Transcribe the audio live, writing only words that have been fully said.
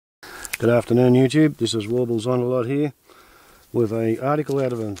Good afternoon, YouTube. This is Warbles on a Lot here with an article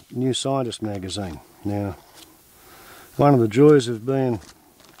out of a New Scientist magazine. Now, one of the joys of being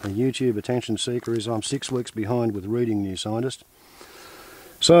a YouTube attention seeker is I'm 6 weeks behind with reading New Scientist.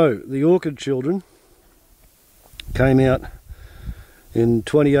 So, the Orchid children came out in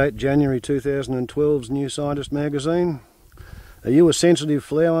 28 January 2012's New Scientist magazine. Are you a sensitive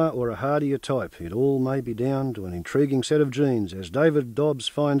flower or a hardier type? It all may be down to an intriguing set of genes, as David Dobbs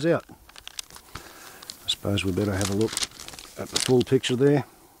finds out. I suppose we better have a look at the full picture there.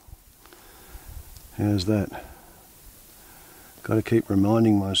 How's that? Got to keep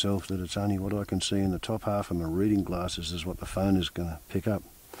reminding myself that it's only what I can see in the top half of my reading glasses is what the phone is going to pick up.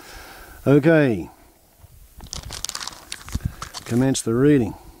 Okay. Commence the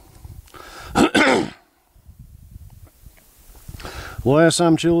reading. Why are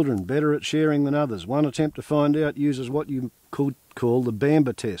some children better at sharing than others? One attempt to find out uses what you could call the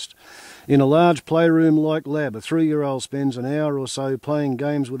Bamba test. In a large playroom-like lab, a 3-year-old spends an hour or so playing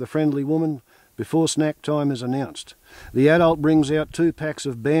games with a friendly woman before snack time is announced. The adult brings out 2 packs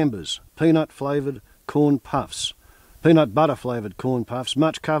of Bambas, peanut butter-flavoured corn puffs,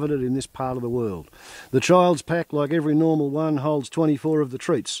 much coveted in this part of the world. The child's pack, like every normal one, holds 24 of the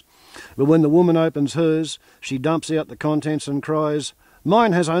treats. But when the woman opens hers, she dumps out the contents and cries,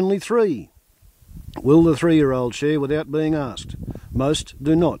 "Mine has only 3. Will the 3-year-old share without being asked? Most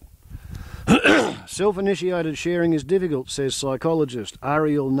do not. Self-initiated sharing is difficult, says psychologist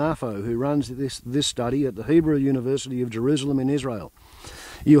Ariel Nafo, who runs this study at the Hebrew University of Jerusalem in Israel.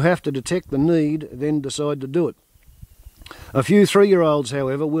 You have to detect the need, then decide to do it. A few 3-year-olds,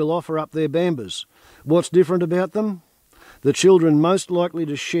 however, will offer up their Bambas. What's different about them? The children most likely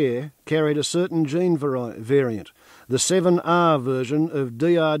to share carried a certain gene variant, the 7R version of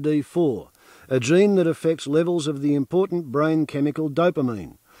DRD4, a gene that affects levels of the important brain chemical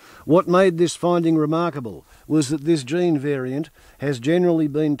dopamine. What made this finding remarkable was that this gene variant has generally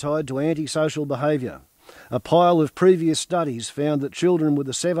been tied to antisocial behaviour. A pile of previous studies found that children with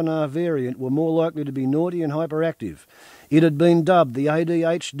the 7R variant were more likely to be naughty and hyperactive. It had been dubbed the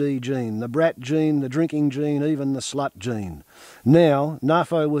ADHD gene, the brat gene, the drinking gene, even the slut gene. Now,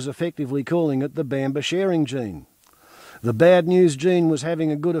 Nafo was effectively calling it the Bamba sharing gene. The bad news gene was having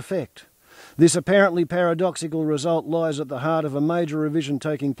a good effect. This apparently paradoxical result lies at the heart of a major revision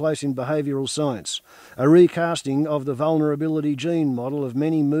taking place in behavioural science, a recasting of the vulnerability gene model of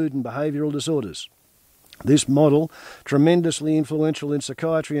many mood and behavioural disorders. This model, tremendously influential in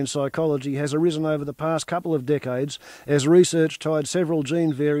psychiatry and psychology, has arisen over the past couple of decades as research tied several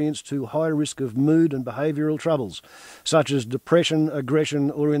gene variants to high risk of mood and behavioural troubles, such as depression,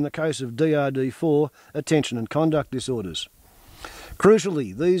 aggression, or in the case of DRD4, attention and conduct disorders.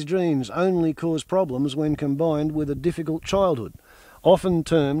 Crucially, these genes only cause problems when combined with a difficult childhood. Often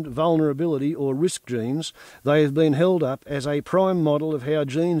termed vulnerability or risk genes, they have been held up as a prime model of how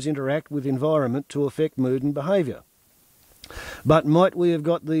genes interact with environment to affect mood and behaviour. But might we have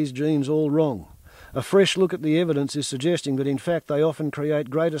got these genes all wrong? A fresh look at the evidence is suggesting that in fact they often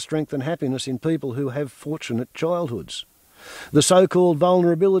create greater strength and happiness in people who have fortunate childhoods. The so-called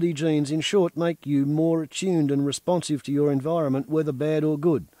vulnerability genes, in short, make you more attuned and responsive to your environment, whether bad or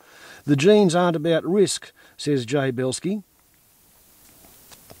good. The genes aren't about risk, says Jay Belsky,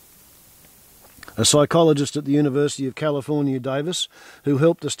 a psychologist at the University of California, Davis, who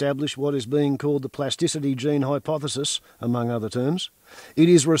helped establish what is being called the plasticity gene hypothesis, among other terms. It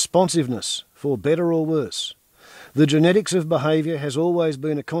is responsiveness, for better or worse. The genetics of behaviour has always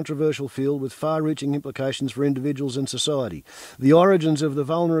been a controversial field with far-reaching implications for individuals and society. The origins of the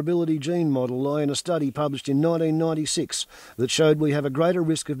vulnerability gene model lie in a study published in 1996 that showed we have a greater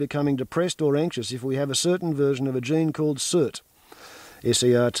risk of becoming depressed or anxious if we have a certain version of a gene called SERT.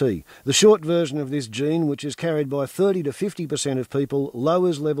 S-E-R-T. The short version of this gene, which is carried by 30 to 50% of people,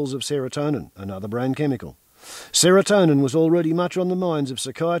 lowers levels of serotonin, another brain chemical. Serotonin was already much on the minds of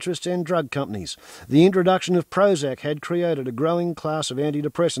psychiatrists and drug companies. The introduction of Prozac had created a growing class of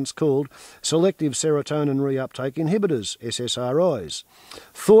antidepressants called selective serotonin reuptake inhibitors, SSRIs,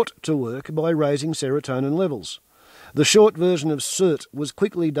 thought to work by raising serotonin levels. The short version of SERT was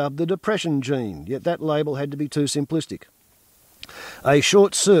quickly dubbed the depression gene, yet that label had to be too simplistic. A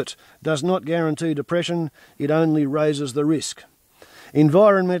short SERT does not guarantee depression, it only raises the risk.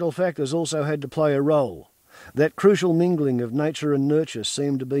 Environmental factors also had to play a role. That crucial mingling of nature and nurture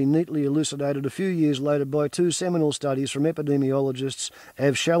seemed to be neatly elucidated a few years later by 2 seminal studies from epidemiologists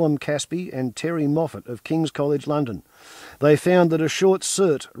Avshalom Caspi and Terry Moffat of King's College London. They found that a short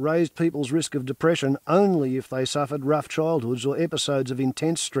SERT raised people's risk of depression only if they suffered rough childhoods or episodes of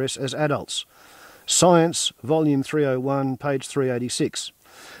intense stress as adults. Science, Volume 301, page 386.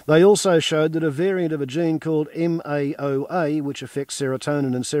 They also showed that a variant of a gene called MAOA, which affects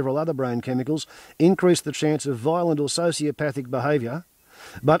serotonin and several other brain chemicals, increased the chance of violent or sociopathic behaviour,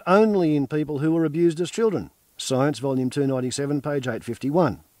 but only in people who were abused as children. Science, Volume 297, page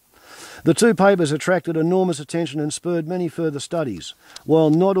 851. The two papers attracted enormous attention and spurred many further studies. While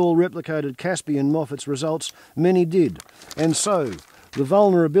not all replicated Caspi and Moffat's results, many did. And so, the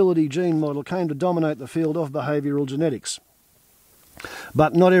vulnerability gene model came to dominate the field of behavioural genetics.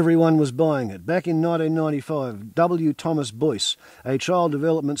 But not everyone was buying it. Back in 1995, W. Thomas Boyce, a child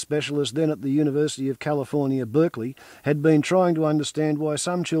development specialist then at the University of California, Berkeley, had been trying to understand why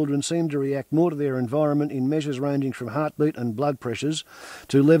some children seemed to react more to their environment in measures ranging from heartbeat and blood pressures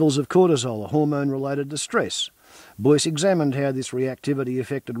to levels of cortisol, a hormone related to stress. Boyce examined how this reactivity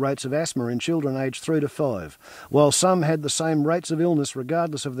affected rates of asthma in children aged 3 to 5. While some had the same rates of illness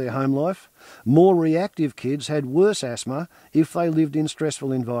regardless of their home life, more reactive kids had worse asthma if they lived in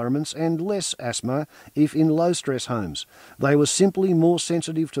stressful environments and less asthma if in low-stress homes. They were simply more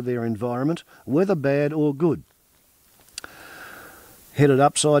sensitive to their environment, whether bad or good. Headed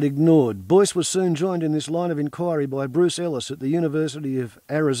upside, ignored. Boyce was soon joined in this line of inquiry by Bruce Ellis at the University of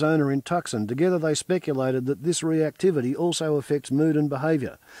Arizona in Tucson. Together they speculated that this reactivity also affects mood and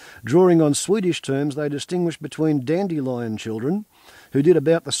behaviour. Drawing on Swedish terms, they distinguished between dandelion children, who did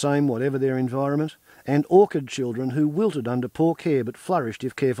about the same whatever their environment, and orchid children who wilted under poor care but flourished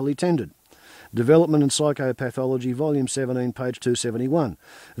if carefully tended. Development and Psychopathology, Volume 17, page 271.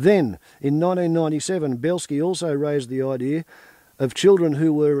 Then, in 1997, Belsky also raised the idea of children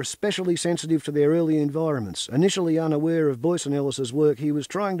who were especially sensitive to their early environments. Initially unaware of Boyce and Ellis's work, he was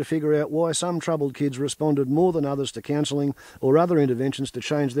trying to figure out why some troubled kids responded more than others to counselling or other interventions to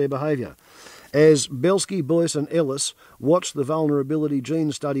change their behaviour. As Belsky, Boyce and Ellis watched the vulnerability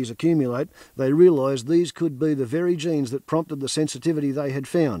gene studies accumulate, they realised these could be the very genes that prompted the sensitivity they had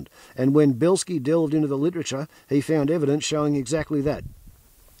found. And when Belsky delved into the literature, he found evidence showing exactly that.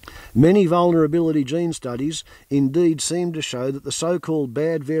 Many vulnerability gene studies indeed seem to show that the so-called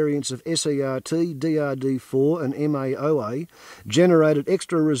bad variants of SERT, DRD4 and MAOA generated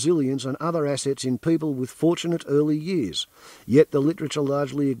extra resilience and other assets in people with fortunate early years, yet the literature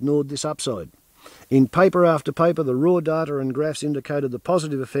largely ignored this upside. In paper after paper, the raw data and graphs indicated the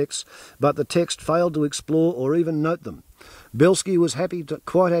positive effects, but the text failed to explore or even note them. Belsky was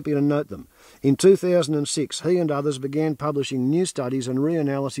quite happy to note them. In 2006, he and others began publishing new studies and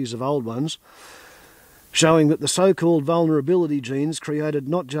reanalyses of old ones, showing that the so-called vulnerability genes created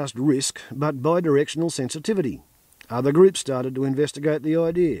not just risk, but bidirectional sensitivity. Other groups started to investigate the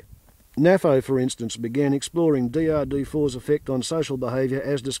idea. NAFO, for instance, began exploring DRD4's effect on social behaviour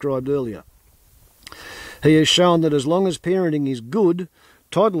as described earlier. He has shown that as long as parenting is good,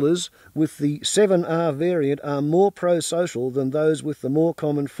 toddlers with the 7R variant are more pro-social than those with the more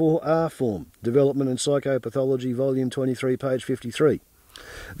common 4R form. Development and Psychopathology, Volume 23, page 53.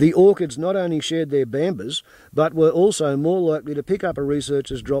 The orchids not only shared their bambas, but were also more likely to pick up a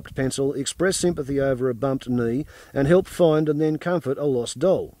researcher's dropped pencil, express sympathy over a bumped knee, and help find and then comfort a lost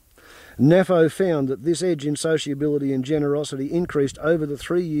doll. NAFO found that this edge in sociability and generosity increased over the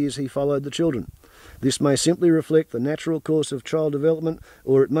 3 years he followed the children. This may simply reflect the natural course of child development,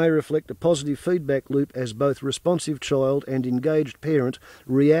 or it may reflect a positive feedback loop as both responsive child and engaged parent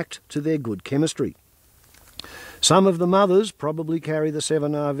react to their good chemistry. Some of the mothers probably carry the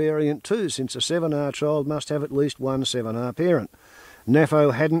 7R variant too, since a 7R child must have at least one 7R parent.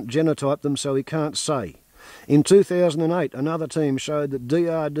 NAFO hadn't genotyped them, so he can't say. In 2008, another team showed that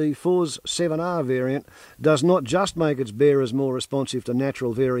DRD4's 7R variant does not just make its bearers more responsive to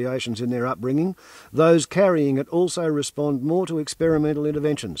natural variations in their upbringing, those carrying it also respond more to experimental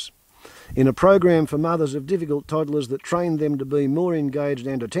interventions. In a program for mothers of difficult toddlers that trained them to be more engaged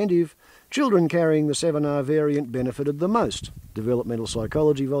and attentive, children carrying the 7R variant benefited the most. Developmental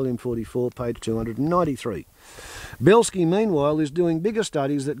Psychology, Volume 44, page 293. Belsky, meanwhile, is doing bigger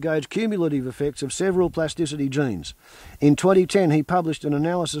studies that gauge cumulative effects of several plasticity genes. In 2010, he published an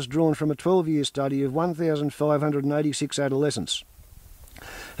analysis drawn from a 12-year study of 1,586 adolescents.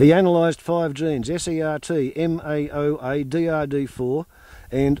 He analysed 5 genes, SERT, MAOA, DRD4,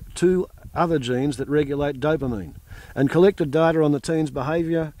 and 2 other genes that regulate dopamine, and collected data on the teens'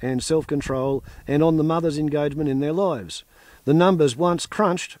 behaviour and self-control and on the mother's engagement in their lives. The numbers, once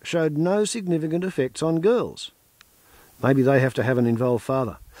crunched, showed no significant effects on girls. Maybe they have to have an involved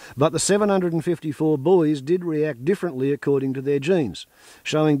father. But the 754 boys did react differently according to their genes,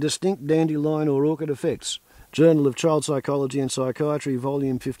 showing distinct dandelion or orchid effects. Journal of Child Psychology and Psychiatry,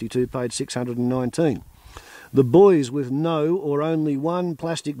 Volume 52, page 619. The boys with no or only one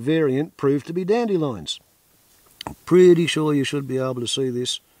plastic variant proved to be dandelions. Pretty sure you should be able to see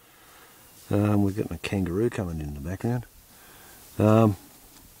this. We've got a kangaroo coming in the background.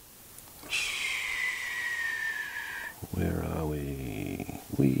 Where are we?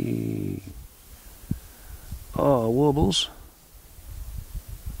 Warbles.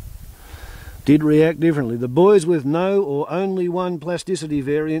 Did react differently. The boys with no or only one plasticity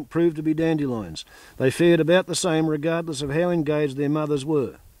variant proved to be dandelions. They fared about the same regardless of how engaged their mothers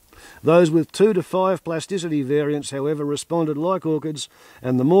were. Those with 2 to 5 plasticity variants, however, responded like orchids,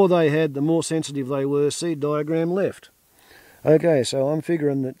 and the more they had, the more sensitive they were. See diagram left. Okay, so I'm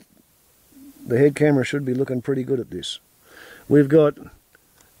figuring that the head camera should be looking pretty good at this. We've got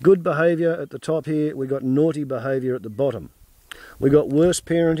good behaviour at the top here, we've got naughty behaviour at the bottom. We've got worse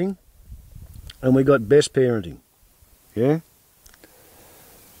parenting, and we got best parenting. Yeah?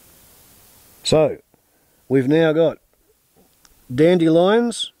 So, we've now got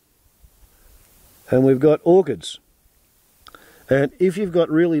dandelions and we've got orchids. And if you've got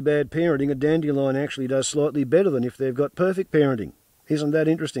really bad parenting, a dandelion actually does slightly better than if they've got perfect parenting. Isn't that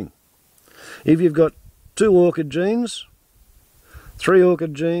interesting? If you've got 2 orchid genes, 3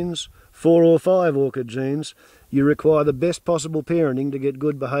 orchid genes, 4 or 5 orchid genes, you require the best possible parenting to get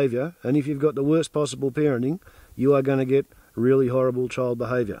good behaviour, and if you've got the worst possible parenting, you are going to get really horrible child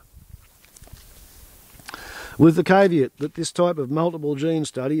behaviour. With the caveat that this type of multiple gene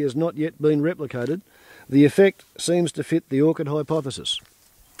study has not yet been replicated, the effect seems to fit the orchid hypothesis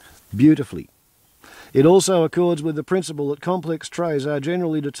beautifully. It also accords with the principle that complex traits are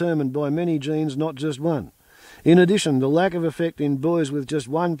generally determined by many genes, not just one. In addition, the lack of effect in boys with just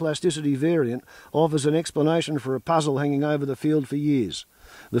one plasticity variant offers an explanation for a puzzle hanging over the field for years: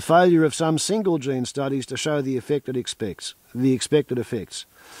 the failure of some single gene studies to show the expected effects.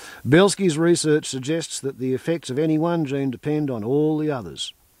 Belsky's research suggests that the effects of any one gene depend on all the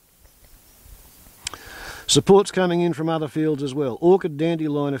others. Support's coming in from other fields as well. Orchid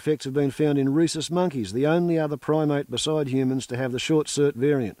dandelion effects have been found in rhesus monkeys, the only other primate beside humans to have the short cert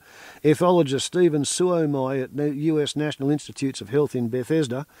variant. Ethologist Stephen Suomai at the US National Institutes of Health in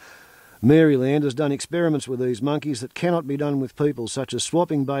Bethesda, Maryland, has done experiments with these monkeys that cannot be done with people, such as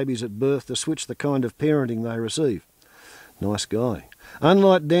swapping babies at birth to switch the kind of parenting they receive. Nice guy.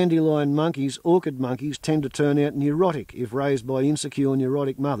 Unlike dandelion monkeys, orchid monkeys tend to turn out neurotic if raised by insecure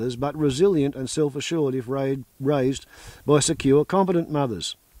neurotic mothers, but resilient and self-assured if raised by secure competent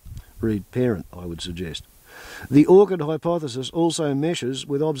mothers. Read parent, I would suggest. The orchid hypothesis also meshes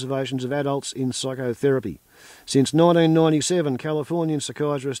with observations of adults in psychotherapy. Since 1997, Californian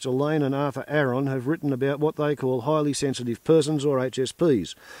psychiatrists Elaine and Arthur Aron have written about what they call highly sensitive persons, or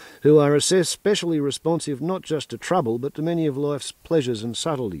HSPs, who are especially responsive not just to trouble, but to many of life's pleasures and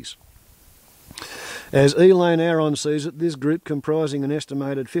subtleties. As Elaine Aron sees it, this group, comprising an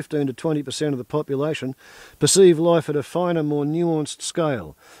estimated 15 to 20% of the population, perceive life at a finer, more nuanced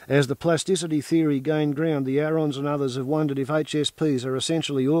scale. As the plasticity theory gained ground, the Arons and others have wondered if HSPs are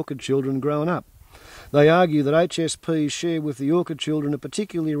essentially orchid children grown up. They argue that HSPs share with the orchid children a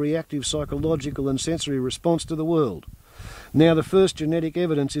particularly reactive psychological and sensory response to the world. Now the first genetic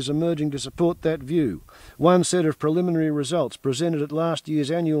evidence is emerging to support that view. One set of preliminary results presented at last year's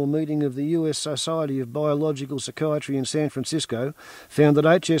annual meeting of the US Society of Biological Psychiatry in San Francisco found that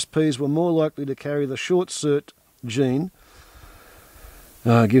HSPs were more likely to carry the short cert gene.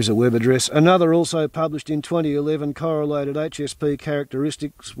 Gives a web address. Another, also published in 2011, correlated HSP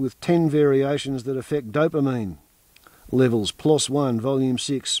characteristics with 10 variations that affect dopamine levels. PLOS 1, Volume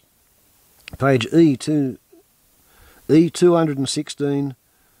 6, page E216,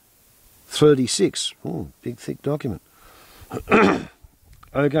 36. Oh, big thick document.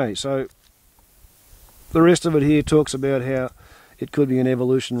 Okay, so the rest of it here talks about how it could be an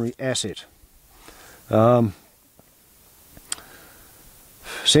evolutionary asset.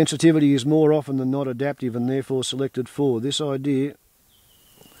 Sensitivity is more often than not adaptive and therefore selected for. This idea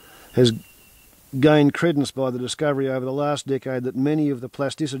has gained credence by the discovery over the last decade that many of the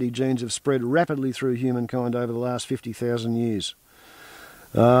plasticity genes have spread rapidly through humankind over the last 50,000 years.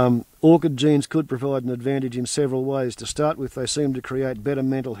 Orchid genes could provide an advantage in several ways. To start with, they seem to create better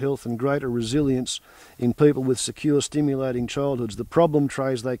mental health and greater resilience in people with secure, stimulating childhoods. The problem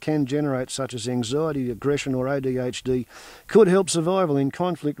traits they can generate, such as anxiety, aggression or ADHD, could help survival in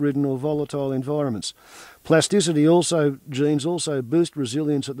conflict-ridden or volatile environments. Plasticity genes also boost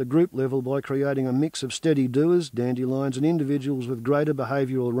resilience at the group level by creating a mix of steady doers, dandelions, and individuals with greater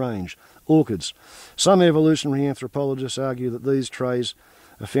behavioural range, orchids. Some evolutionary anthropologists argue that these traits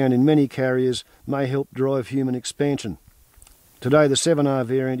are found in many carriers, may help drive human expansion. Today, the 7R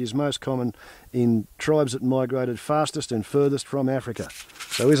variant is most common in tribes that migrated fastest and furthest from Africa.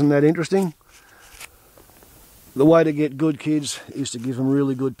 So isn't that interesting? The way to get good kids is to give them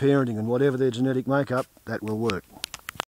really good parenting, and whatever their genetic makeup, that will work.